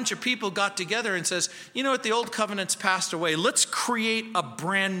isn't a bunch of people got together and says, you know what, the old covenant's passed away. Let's create a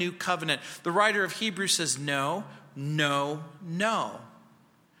brand new covenant. The writer of Hebrews says, no, no, no.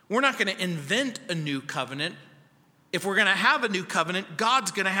 We're not going to invent a new covenant. If we're going to have a new covenant,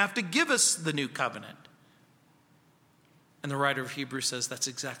 God's going to have to give us the new covenant. And the writer of Hebrews says that's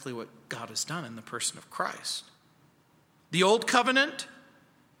exactly what God has done in the person of Christ. The old covenant,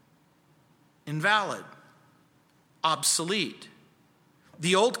 invalid, obsolete.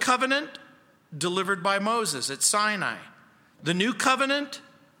 The old covenant, delivered by Moses at Sinai. The new covenant,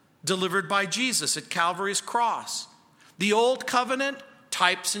 delivered by Jesus at Calvary's cross. The old covenant,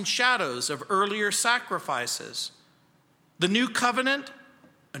 types and shadows of earlier sacrifices. The new covenant,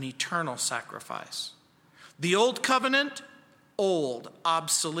 an eternal sacrifice. The old covenant, old,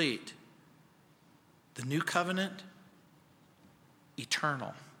 obsolete. The new covenant,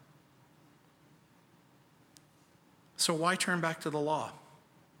 eternal. So why turn back to the law?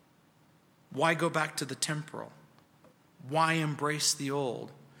 Why go back to the temporal? Why embrace the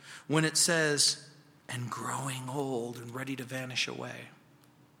old when it says, and growing old and ready to vanish away?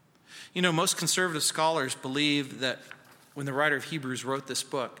 You know, most conservative scholars believe that when the writer of Hebrews wrote this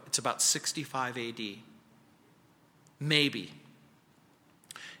book, it's about 65 AD. Maybe.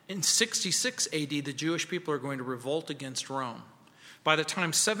 In 66 AD, the Jewish people are going to revolt against Rome. By the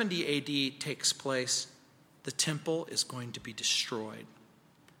time 70 AD takes place, the temple is going to be destroyed.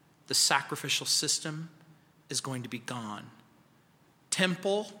 The sacrificial system is going to be gone.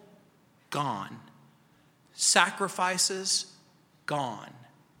 Temple, gone. Sacrifices, gone.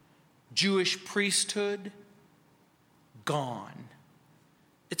 Jewish priesthood, gone.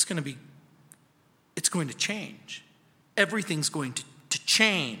 It's going to change. Everything's going to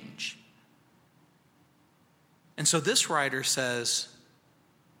change. And so this writer says,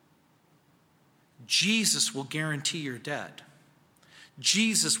 Jesus will guarantee your debt.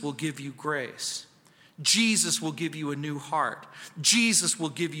 Jesus will give you grace. Jesus will give you a new heart. Jesus will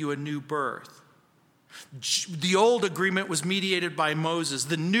give you a new birth. The old agreement was mediated by Moses.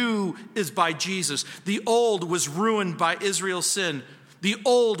 The new is by Jesus. The old was ruined by Israel's sin. The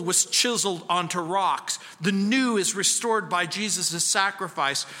old was chiseled onto rocks. The new is restored by Jesus'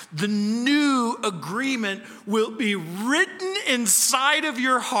 sacrifice. The new agreement will be written inside of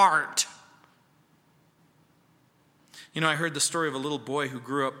your heart. You know, I heard the story of a little boy who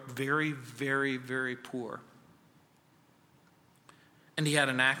grew up very, very, very poor. And he had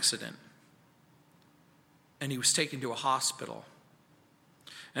an accident. And he was taken to a hospital.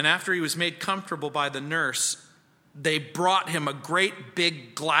 And after he was made comfortable by the nurse, they brought him a great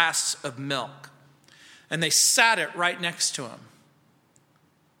big glass of milk. And they sat it right next to him.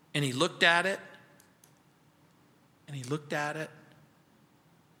 And he looked at it. And he looked at it.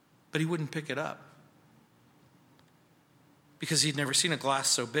 But he wouldn't pick it up. Because he'd never seen a glass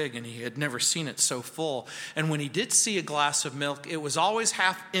so big and he had never seen it so full. And when he did see a glass of milk, it was always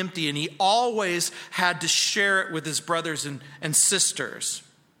half empty and he always had to share it with his brothers and sisters.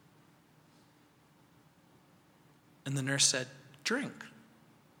 And the nurse said, "Drink."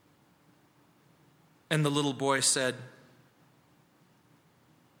 And the little boy said,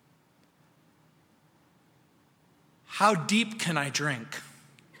 "How deep can I drink?"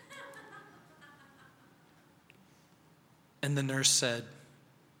 And the nurse said,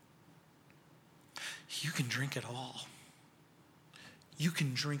 "You can drink it all. You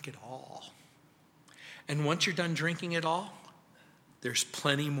can drink it all. And once you're done drinking it all, there's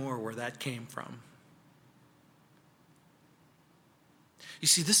plenty more where that came from." You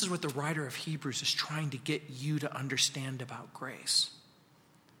see, this is what the writer of Hebrews is trying to get you to understand about grace.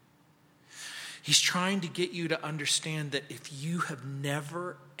 He's trying to get you to understand that if you have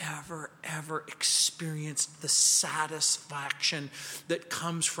never, ever, ever experienced the satisfaction that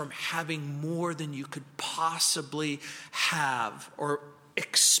comes from having more than you could possibly have or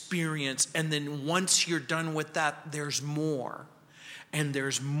experience, and then once you're done with that, there's more, and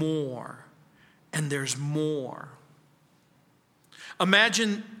there's more, and there's more.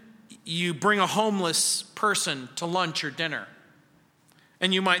 Imagine you bring a homeless person to lunch or dinner,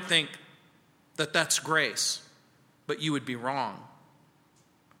 and you might think, that's grace, but you would be wrong.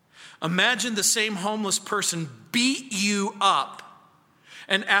 Imagine the same homeless person beat you up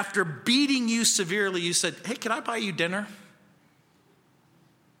and after beating you severely, you said, hey, can I buy you dinner?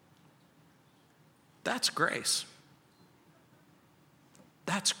 That's grace.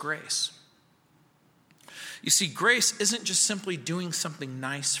 That's grace. You see, grace isn't just simply doing something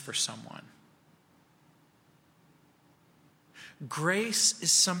nice for someone. Grace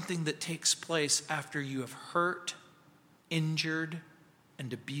is something that takes place after you have hurt, injured,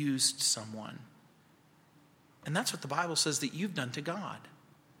 and abused someone. And that's what the Bible says that you've done to God.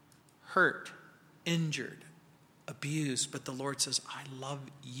 Hurt, injured, abused. But the Lord says, I love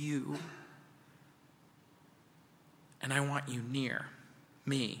you. And I want you near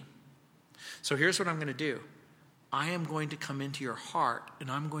me. So here's what I'm going to do. I am going to come into your heart,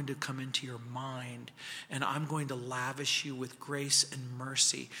 and I'm going to come into your mind, and I'm going to lavish you with grace and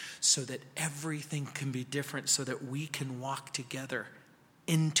mercy so that everything can be different, so that we can walk together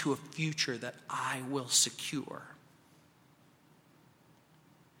into a future that I will secure.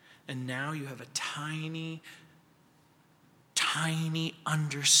 And now you have a tiny, tiny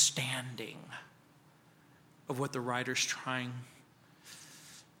understanding of what the writer's trying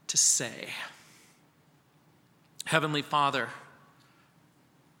to say. Heavenly Father,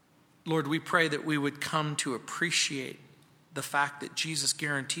 Lord, we pray that we would come to appreciate the fact that Jesus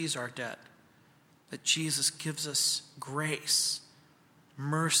guarantees our debt, that Jesus gives us grace,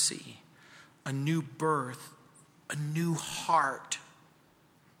 mercy, a new birth, a new heart,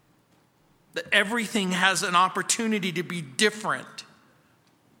 that everything has an opportunity to be different,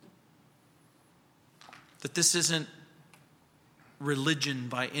 that this isn't religion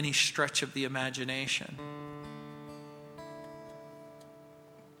by any stretch of the imagination.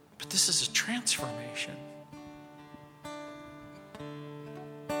 But this is a transformation.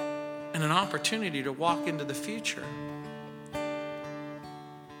 And an opportunity to walk into the future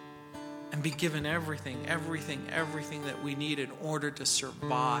and be given everything that we need in order to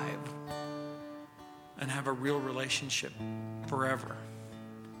survive and have a real relationship forever.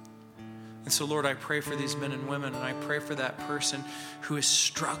 And so, Lord, I pray for these men and women, and I pray for that person who has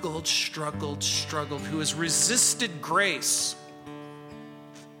struggled, who has resisted grace,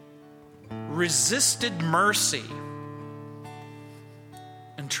 resisted mercy,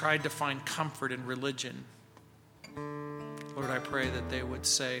 and tried to find comfort in religion. Lord, I pray that they would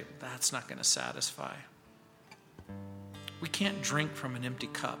say, that's not going to satisfy. We can't drink from an empty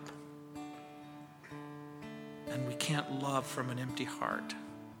cup, and we can't love from an empty heart.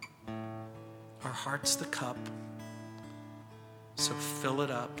 Our heart's the cup, so fill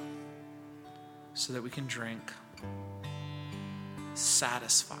it up so that we can drink.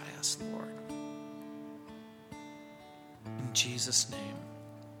 Satisfy us, Lord. In Jesus' name,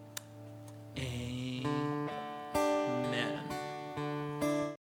 amen.